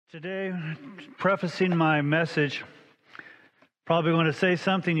Today, prefacing my message, probably going to say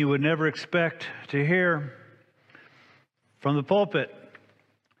something you would never expect to hear from the pulpit.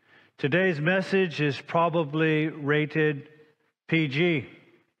 Today's message is probably rated PG,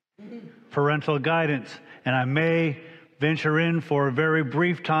 parental guidance, and I may venture in for a very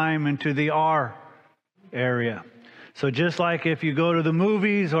brief time into the R area. So just like if you go to the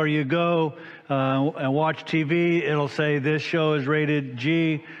movies or you go and watch TV, it'll say this show is rated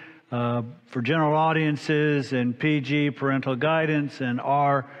G for general audiences, and PG, parental guidance, and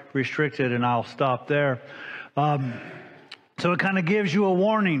R, restricted, and I'll stop there. So it kind of gives you a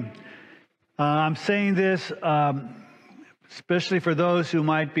warning. I'm saying this especially for those who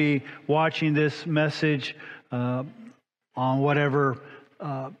might be watching this message on whatever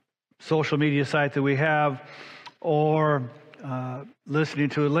social media site that we have, or listening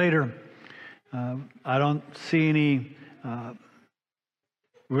to it later. I don't see any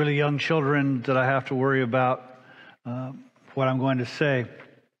really young children that I have to worry about what I'm going to say.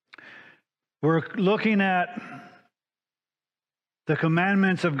 We're looking at the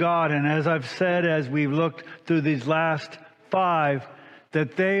commandments of God, and as I've said, as we've looked through these last 5,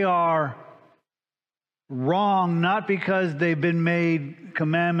 that they are wrong, not because they've been made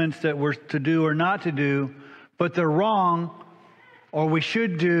commandments that we're to do or not to do, but they're wrong, or we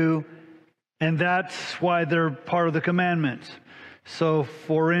should do, and that's why they're part of the commandments. So,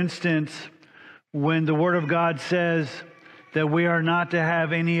 for instance, when the Word of God says that we are not to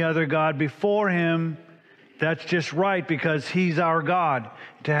have any other God before Him, that's just right, because He's our God.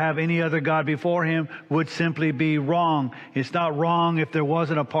 To have any other God before Him would simply be wrong. It's not wrong if there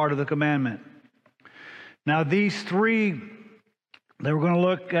wasn't a part of the commandment. Now, these 3 that we're going to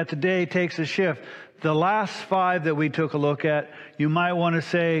look at today takes a shift. The last 5 that we took a look at, you might want to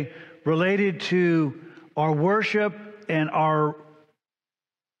say, related to our worship and our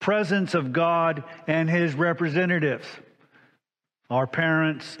presence of God and His representatives, our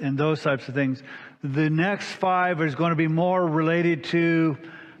parents and those types of things. The next 5 is going to be more related to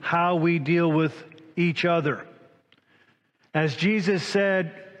how we deal with each other. As Jesus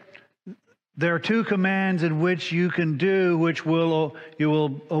said, there are 2 commands in which you can do, which you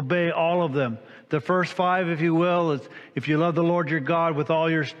will obey all of them. The first 5, if you will, is if you love the Lord your God with all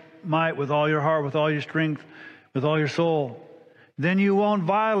your might, with all your heart, with all your strength, with all your soul, then you won't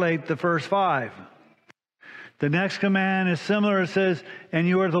violate the first 5. The next command is similar. It says, and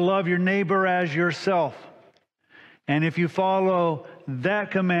you are to love your neighbor as yourself. And if you follow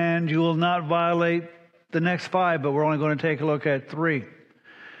that command, you will not violate the next 5, but we're only going to take a look at 3.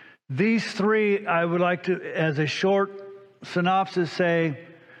 These 3, I would like to, as a short synopsis, say,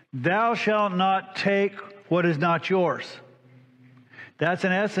 thou shalt not take what is not yours. That's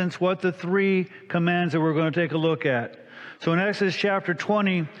in essence what the 3 commands that we're going to take a look at. So in Exodus chapter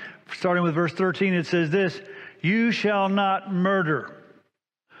 20, starting with verse 13, it says this, you shall not murder.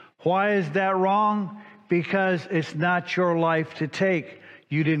 Why is that wrong? Because it's not your life to take.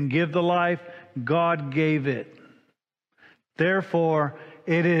 You didn't give the life, God gave it. Therefore,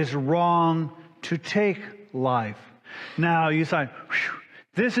 it is wrong to take life. Now, you say,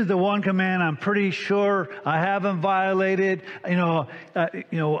 this is the one command I'm pretty sure I haven't violated. I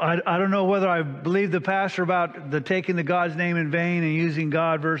don't know whether I believe the pastor about the taking the God's name in vain and using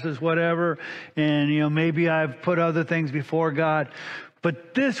God versus whatever. And, maybe I've put other things before God.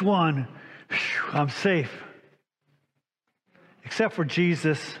 But this one, I'm safe. Except for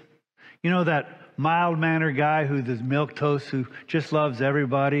Jesus. That mild-mannered guy who's milquetoast, who just loves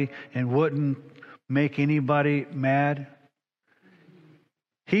everybody and wouldn't make anybody mad.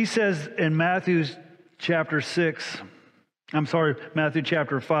 He says in Matthew chapter 5,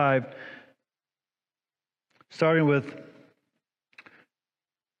 starting with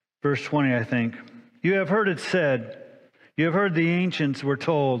verse 20, I think. You have heard it said, you have heard the ancients were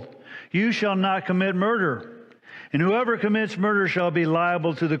told, you shall not commit murder, and whoever commits murder shall be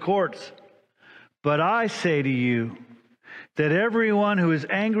liable to the courts. But I say to you, that everyone who is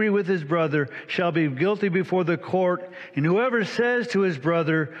angry with his brother shall be guilty before the court, and whoever says to his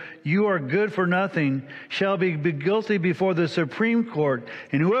brother, you are good for nothing, shall be guilty before the Supreme Court,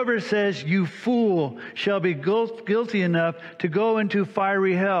 and whoever says, you fool, shall be guilty enough to go into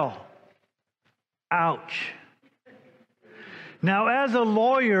fiery hell. Ouch. Now, as a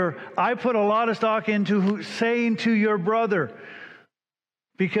lawyer, I put a lot of stock into saying to your brother,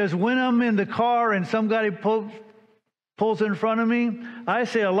 because when I'm in the car and somebody pulls in front of me, I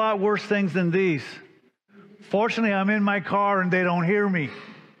say a lot worse things than these. Fortunately, I'm in my car and they don't hear me.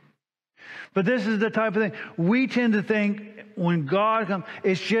 But this is the type of thing. We tend to think when God comes,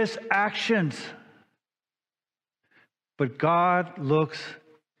 it's just actions. But God looks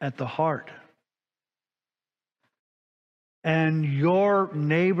at the heart. And your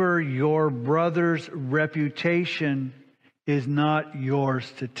neighbor, your brother's reputation is not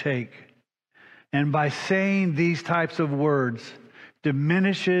yours to take. And by saying these types of words,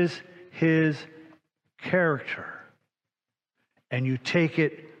 diminishes his character. And you take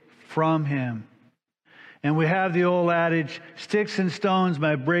it from him. And we have the old adage, sticks and stones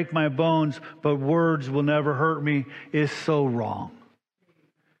might break my bones, but words will never hurt me, is so wrong.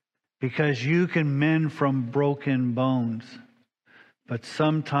 Because you can mend from broken bones. But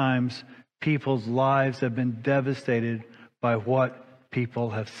sometimes people's lives have been devastated by what people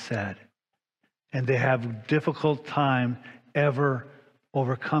have said. And they have a difficult time ever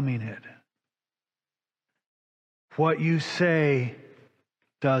overcoming it. What you say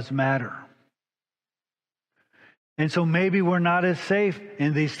does matter. And so maybe we're not as safe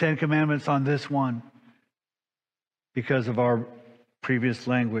in these 10 commandments on this one because of our previous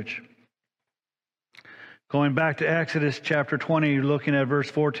language. Going back to Exodus chapter 20, looking at verse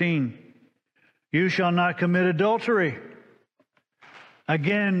 14. You shall not commit adultery.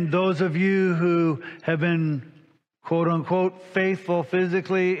 Again, those of you who have been, quote unquote, faithful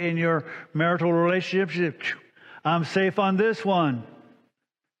physically in your marital relationship, I'm safe on this one.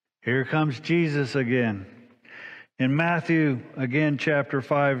 Here comes Jesus again. In Matthew, again, chapter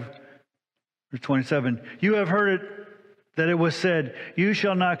 5, verse 27. You have heard it that it was said, you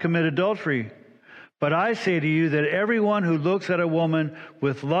shall not commit adultery. But I say to you that everyone who looks at a woman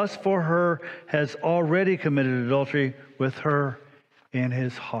with lust for her has already committed adultery with her in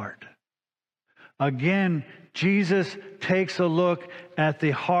his heart. Again, Jesus takes a look at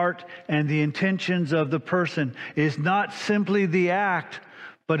the heart and the intentions of the person. It is not simply the act,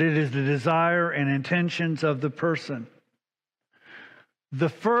 but it is the desire and intentions of the person. The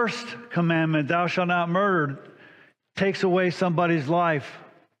first commandment, thou shalt not murder, takes away somebody's life.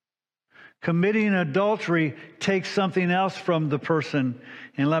 Committing adultery takes something else from the person.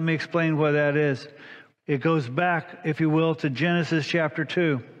 And let me explain what that is. It goes back, if you will, to Genesis chapter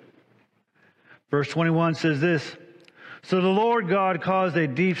 2. Verse 21 says this. So the Lord God caused a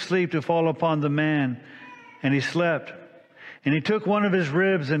deep sleep to fall upon the man, and he slept. And he took one of his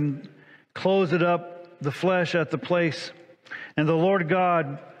ribs and closed it up, the flesh at the place. And the Lord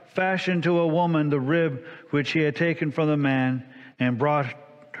God fashioned to a woman the rib which he had taken from the man, and brought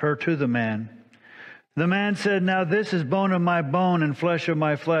her to the man. The man said, now this is bone of my bone and flesh of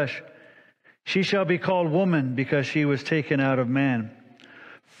my flesh. She shall be called woman because she was taken out of man.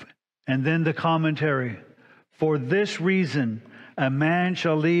 And then the commentary. For this reason, a man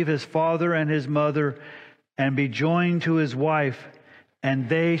shall leave his father and his mother and be joined to his wife, and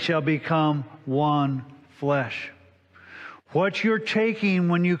they shall become one flesh. What you're taking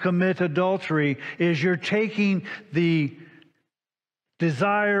when you commit adultery is you're taking the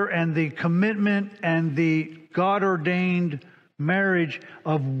desire and the commitment and the God-ordained marriage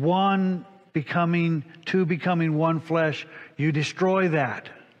of two becoming one flesh. You destroy that.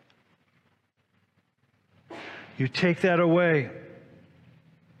 You take that away.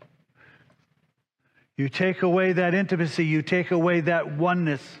 You take away that intimacy. You take away that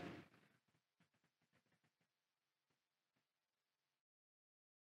oneness.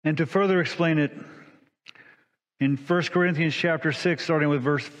 And to further explain it, in 1 Corinthians chapter 6, starting with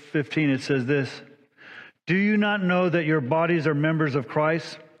verse 15, it says this. Do you not know that your bodies are members of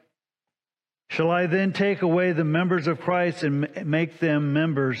Christ? Shall I then take away the members of Christ and make them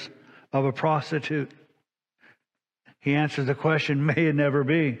members of a prostitute? He answers the question, may it never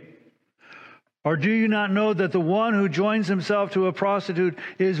be. Or do you not know that the one who joins himself to a prostitute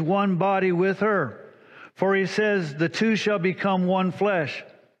is one body with her? For he says, the two shall become one flesh.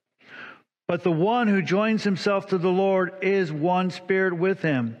 But the one who joins himself to the Lord is one spirit with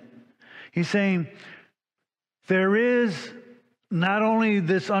him. He's saying there is not only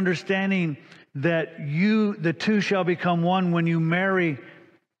this understanding that the two shall become one when you marry,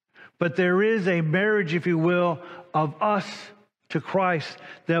 but there is a marriage, if you will, of us to Christ,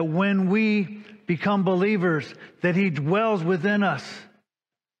 that when we become believers, that he dwells within us.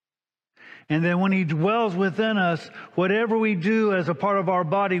 And then when he dwells within us, whatever we do as a part of our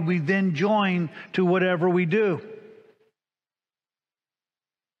body, we then join to whatever we do.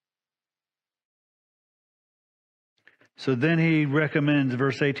 So then he recommends,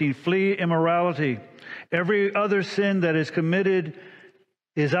 verse 18, flee immorality. Every other sin that is committed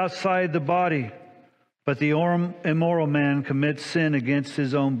is outside the body, but the immoral man commits sin against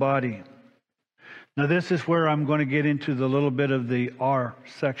his own body. Now this is where I'm going to get into the little bit of the R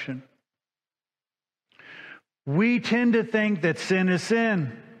section. We tend to think that sin is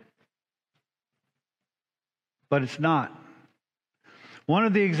sin, but it's not. One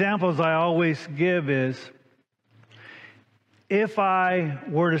of the examples I always give is, if I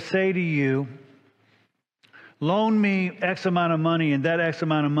were to say to you, loan me X amount of money, and that X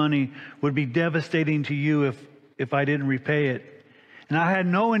amount of money would be devastating to you if I didn't repay it, and I had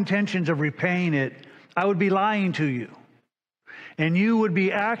no intentions of repaying it, I would be lying to you. And you would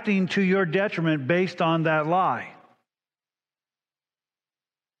be acting to your detriment based on that lie.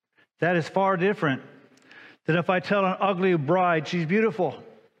 That is far different than if I tell an ugly bride she's beautiful.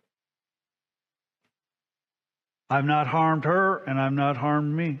 I've not harmed her, and I've not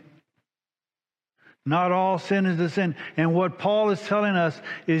harmed me. Not all sin is the sin. And what Paul is telling us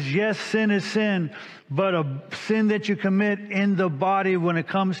is, yes, sin is sin, but a sin that you commit in the body when it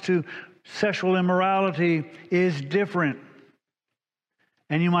comes to sexual immorality is different.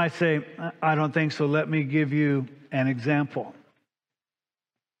 And you might say, I don't think so. Let me give you an example.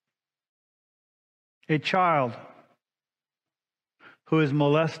 A child who is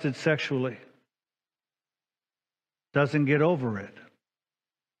molested sexually doesn't get over it.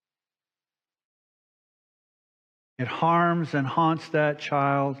 It harms and haunts that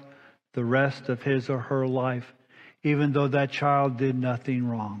child the rest of his or her life, even though that child did nothing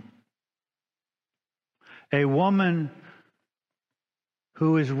wrong. A woman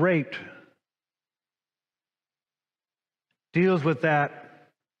who is raped deals with that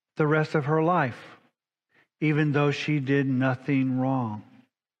the rest of her life, even though she did nothing wrong.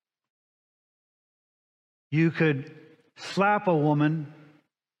 You could slap a woman,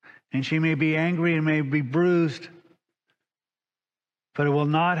 and she may be angry and may be bruised, but it will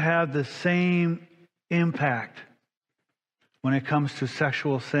not have the same impact when it comes to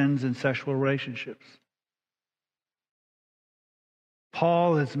sexual sins and sexual relationships.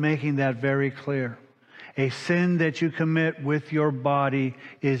 Paul is making that very clear. A sin that you commit with your body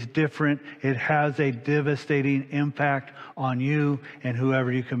is different. It has a devastating impact on you and whoever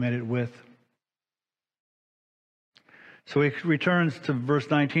you commit it with. So he returns to verse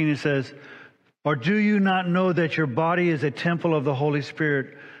 19 and says, or do you not know that your body is a temple of the Holy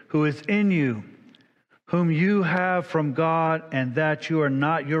Spirit who is in you, whom you have from God, and that you are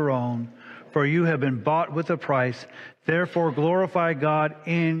not your own, for you have been bought with a price. Therefore glorify God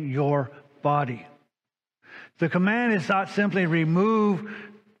in your body. The command is not simply remove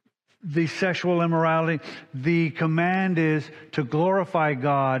the sexual immorality. The command is to glorify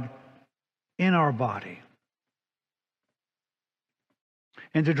God in our body.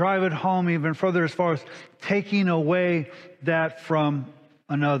 And to drive it home even further as far as taking away that from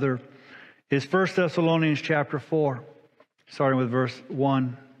another is 1 Thessalonians chapter 4, starting with verse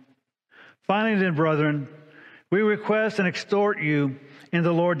 1. Finally then, brethren, we request and exhort you in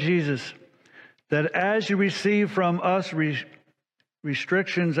the Lord Jesus, that as you receive from us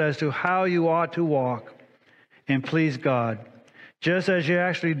restrictions as to how you ought to walk and please God, just as you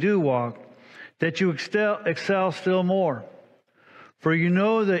actually do walk, that you excel still more. For you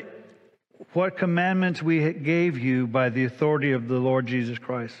know that what commandments we gave you by the authority of the Lord Jesus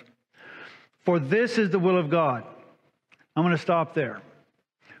Christ. For this is the will of God. I'm going to stop there.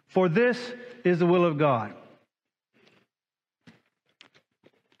 For this is the will of God.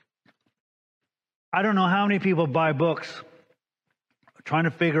 I don't know how many people buy books trying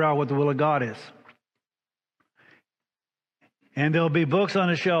to figure out what the will of God is. And there'll be books on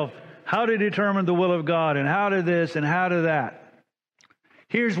the shelf, how to determine the will of God, and how to this and how to that.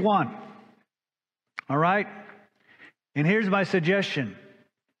 Here's one. All right? And here's my suggestion.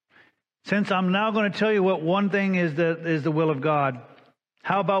 Since I'm now going to tell you what one thing is the will of God,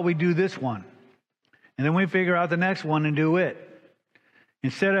 how about we do this one? And then we figure out the next one and do it.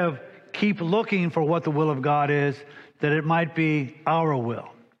 Instead of keep looking for what the will of God is, that it might be our will.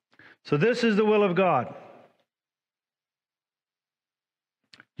 So this is the will of God.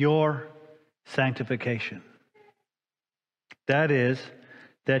 Your sanctification. That is,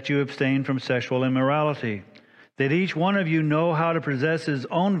 that you abstain from sexual immorality, that each one of you know how to possess his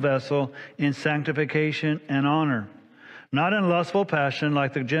own vessel in sanctification and honor, not in lustful passion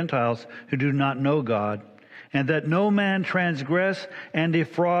like the Gentiles who do not know God, and that no man transgress and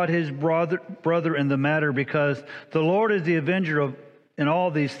defraud his brother in the matter, because the Lord is the avenger in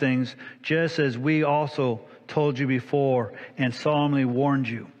all these things, just as we also told you before and solemnly warned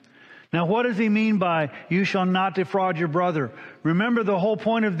you. Now, what does he mean by you shall not defraud your brother? Remember, the whole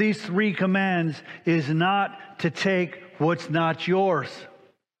point of these three commands is not to take what's not yours.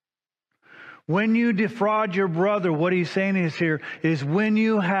 When you defraud your brother, what he's saying is here is when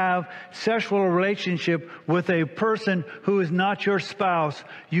you have sexual relationship with a person who is not your spouse,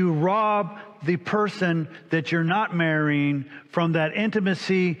 you rob the person that you're not marrying from that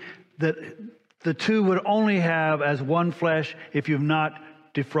intimacy that the two would only have as one flesh if you've not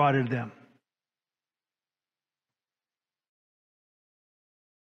defrauded them.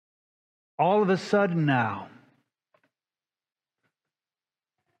 All of a sudden now,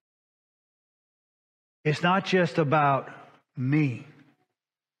 it's not just about me.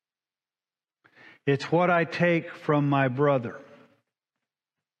 It's what I take from my brother.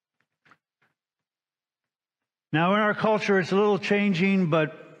 Now, in our culture, it's a little changing,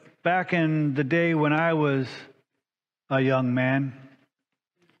 but back in the day when I was a young man,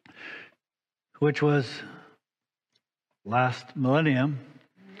 which was last millennium,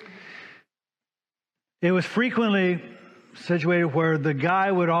 it was frequently situated where the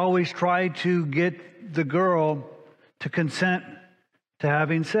guy would always try to get the girl to consent to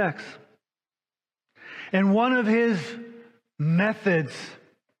having sex. And one of his methods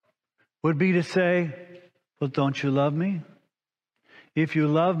would be to say, well, don't you love me? If you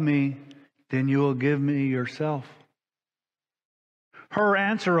love me, then you will give me yourself. Her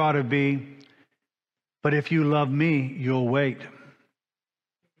answer ought to be, but if you love me, you'll wait.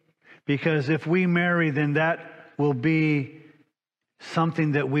 Because if we marry, then that will be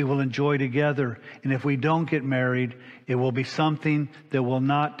something that we will enjoy together. And if we don't get married, it will be something that will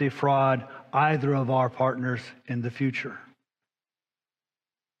not defraud either of our partners in the future.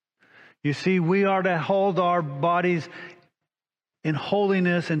 You see, we are to hold our bodies in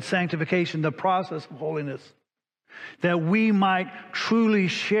holiness and sanctification, the process of holiness, that we might truly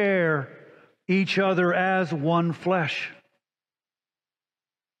share each other as one flesh.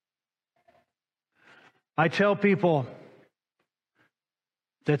 I tell people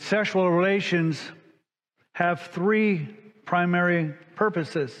that sexual relations have three primary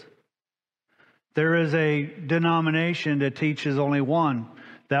purposes. There is a denomination that teaches only one.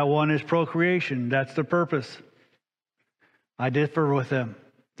 That one is procreation. That's the purpose. I differ with them.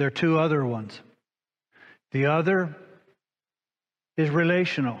 There are two other ones. The other is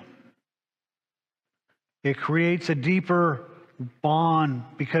relational. It creates a deeper bond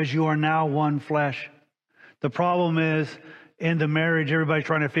because you are now one flesh. The problem is, in the marriage, everybody's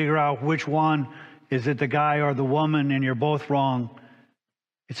trying to figure out which one, is it the guy or the woman, and you're both wrong.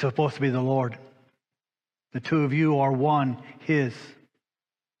 It's supposed to be the Lord. The two of you are one, His.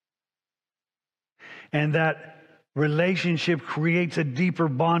 And that relationship creates a deeper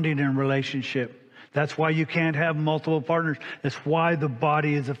bonding in relationship. That's why you can't have multiple partners. That's why the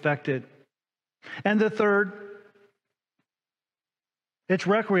body is affected. And the third, it's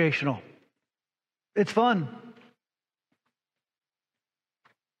recreational. It's fun.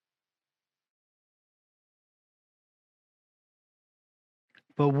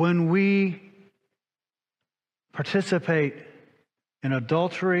 But when we participate in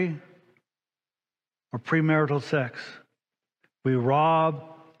adultery or premarital sex, we rob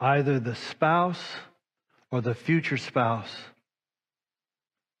either the spouse or the future spouse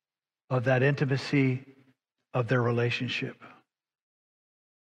of that intimacy of their relationship.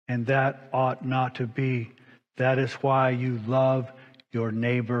 And that ought not to be. That is why you love your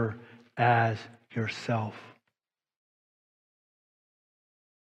neighbor as yourself.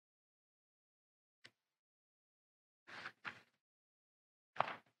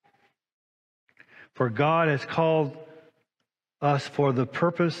 For God has called us for the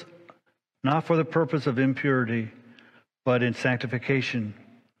purpose, not for the purpose of impurity, but in sanctification.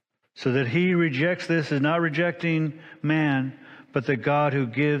 So that He rejects this is not rejecting man, but the God who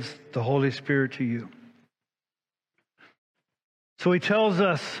gives the Holy Spirit to you. So He tells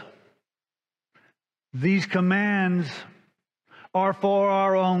us these commands are for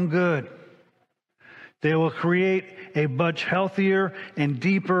our own good. They will create a much healthier and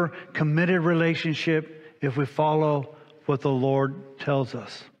deeper committed relationship if we follow what the Lord tells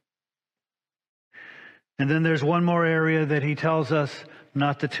us. And then there's one more area that He tells us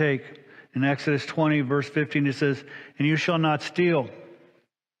not to take. In Exodus 20, verse 15, it says, "And you shall not steal.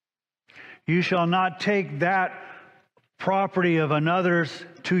 You shall not take that property of another's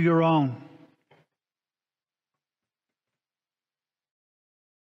to your own."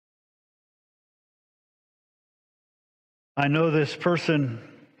 I know this person,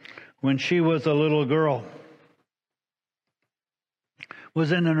 when she was a little girl,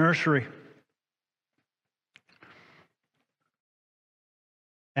 was in the nursery.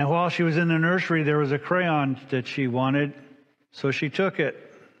 And while she was in the nursery, there was a crayon that she wanted, so she took it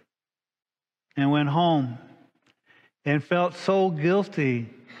and went home and felt so guilty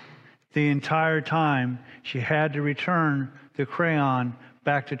the entire time. She had to return the crayon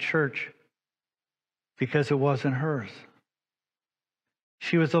back to church because it wasn't hers.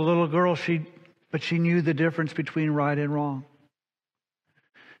 She was a little girl, but she knew the difference between right and wrong.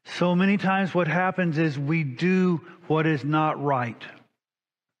 So many times what happens is we do what is not right.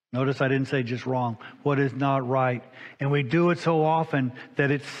 Notice I didn't say just wrong. What is not right. And we do it so often that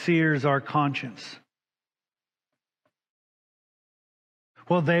it sears our conscience.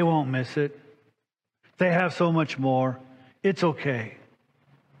 Well, they won't miss it. They have so much more. It's okay.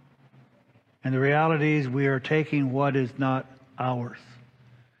 And the reality is we are taking what is not ours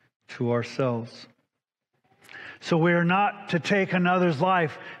to ourselves. So we are not to take another's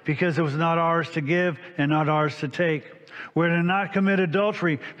life because it was not ours to give and not ours to take. We're to not commit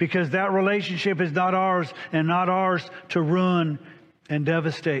adultery because that relationship is not ours and not ours to ruin and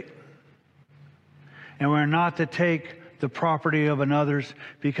devastate. And we're not to take the property of another's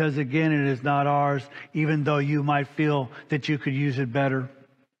because, again, it is not ours, even though you might feel that you could use it better.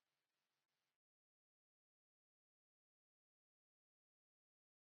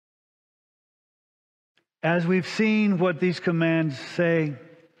 As we've seen what these commands say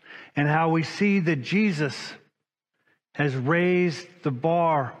and how we see that Jesus has raised the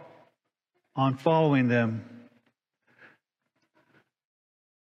bar on following them,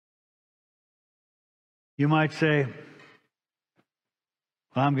 you might say,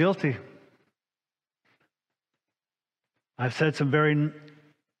 well, I'm guilty. I've said some very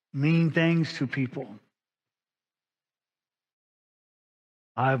mean things to people.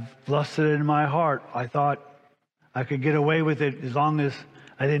 I've lusted in my heart. I thought I could get away with it as long as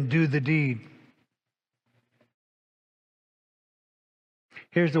I didn't do the deed.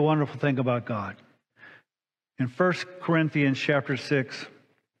 Here's the wonderful thing about God. In 1 Corinthians chapter 6,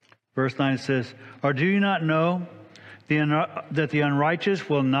 verse 9, it says, or do you not know that the unrighteous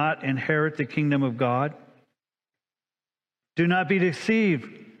will not inherit the kingdom of God? Do not be deceived.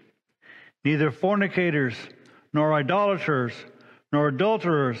 Neither fornicators, nor idolaters, nor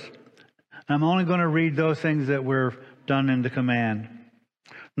adulterers. I'm only going to read those things that were done in the command.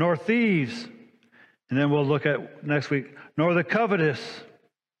 Nor thieves, and then we'll look at next week, nor the covetous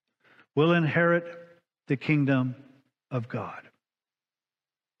will inherit the kingdom of God.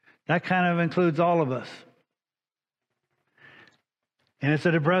 That kind of includes all of us. And it's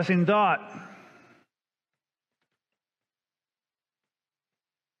a depressing thought.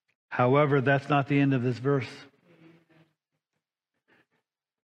 However, that's not the end of this verse.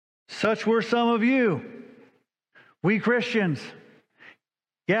 Such were some of you, we Christians.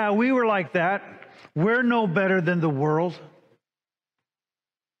 Yeah, we were like that. We're no better than the world.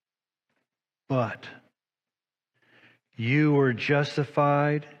 But you were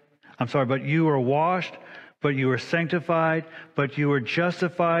justified. But you were washed, but you were sanctified, but you were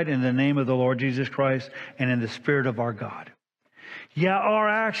justified in the name of the Lord Jesus Christ and in the Spirit of our God. Yeah, our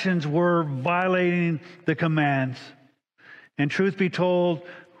actions were violating the commands. And truth be told,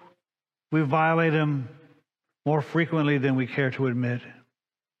 we violate them more frequently than we care to admit.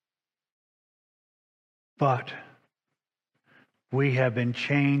 But we have been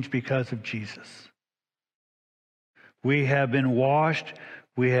changed because of Jesus. We have been washed.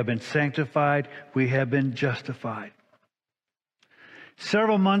 We have been sanctified. We have been justified.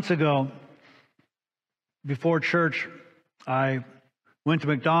 Several months ago, before church, I went to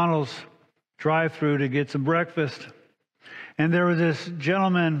McDonald's drive-thru to get some breakfast. And there was this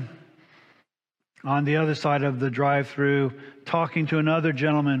gentleman on the other side of the drive-thru talking to another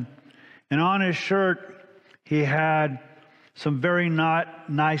gentleman. And on his shirt, he had some very not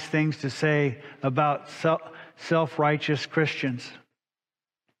nice things to say about self-righteous Christians.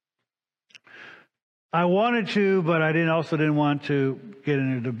 I wanted to, but I also didn't want to get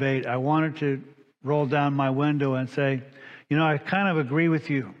in a debate. I wanted to roll down my window and say, I kind of agree with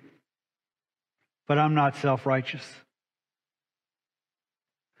you, but I'm not self-righteous.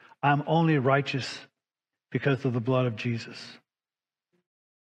 I'm only righteous because of the blood of Jesus.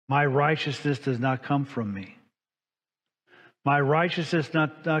 My righteousness does not come from me. My righteousness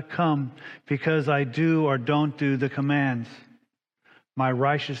does not come because I do or don't do the commands. My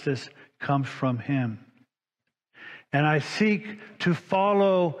righteousness comes from Him. And I seek to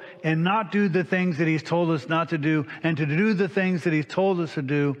follow and not do the things that He's told us not to do, and to do the things that He's told us to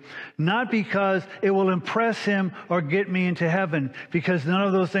do, not because it will impress Him or get me into heaven, because none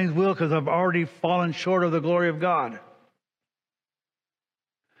of those things will, because I've already fallen short of the glory of God.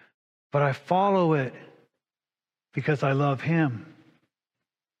 But I follow it because I love Him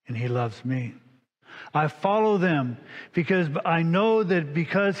and He loves me. I follow them because I know that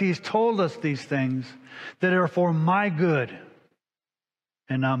because He's told us these things that are for my good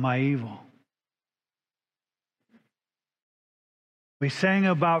and not my evil. We sang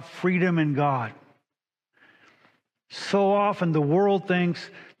about freedom in God. So often the world thinks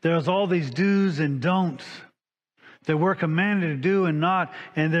there's all these do's and don'ts. that we're commanded to do and not,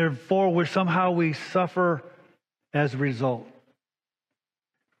 and therefore we suffer as a result.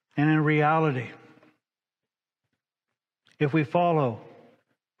 And in reality, if we follow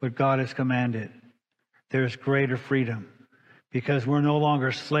what God has commanded, there's greater freedom because we're no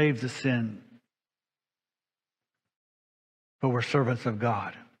longer slaves to sin, but we're servants of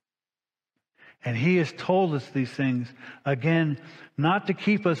God. And He has told us these things, again, not to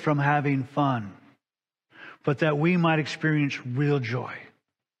keep us from having fun, but that we might experience real joy.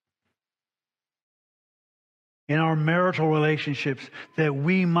 In our marital relationships, that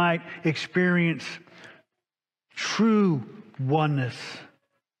we might experience true oneness,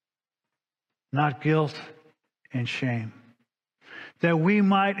 not guilt and shame. That we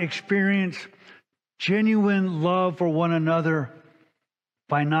might experience genuine love for one another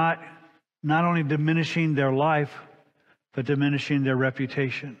by not only diminishing their life, but diminishing their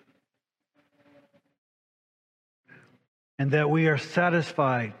reputation. And that we are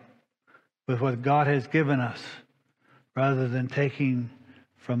satisfied with what God has given us rather than taking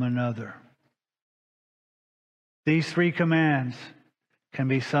from another. These three commands can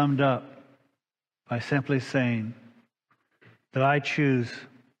be summed up by simply saying that I choose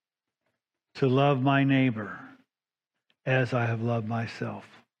to love my neighbor as I have loved myself,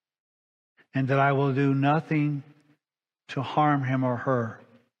 and that I will do nothing to harm him or her,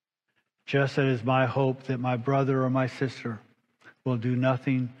 just as it is my hope that my brother or my sister will do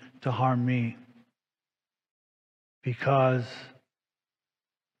nothing to harm me, because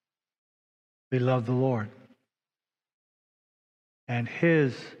we love the Lord. And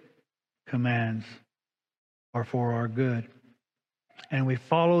His commands are for our good. And we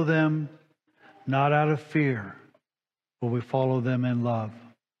follow them not out of fear, but we follow them in love.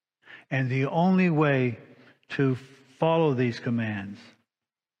 And the only way to follow these commands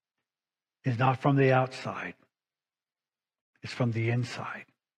is not from the outside. It's from the inside.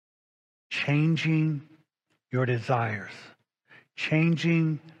 Changing your desires,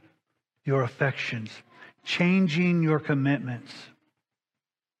 changing your affections, changing your commitments.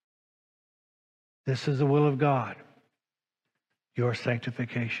 This is the will of God, your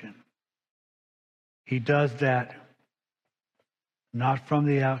sanctification. He does that not from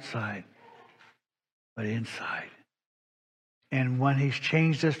the outside, but inside. And when He's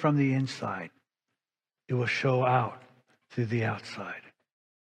changed us from the inside, it will show out through the outside.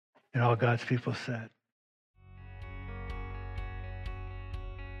 And all God's people said,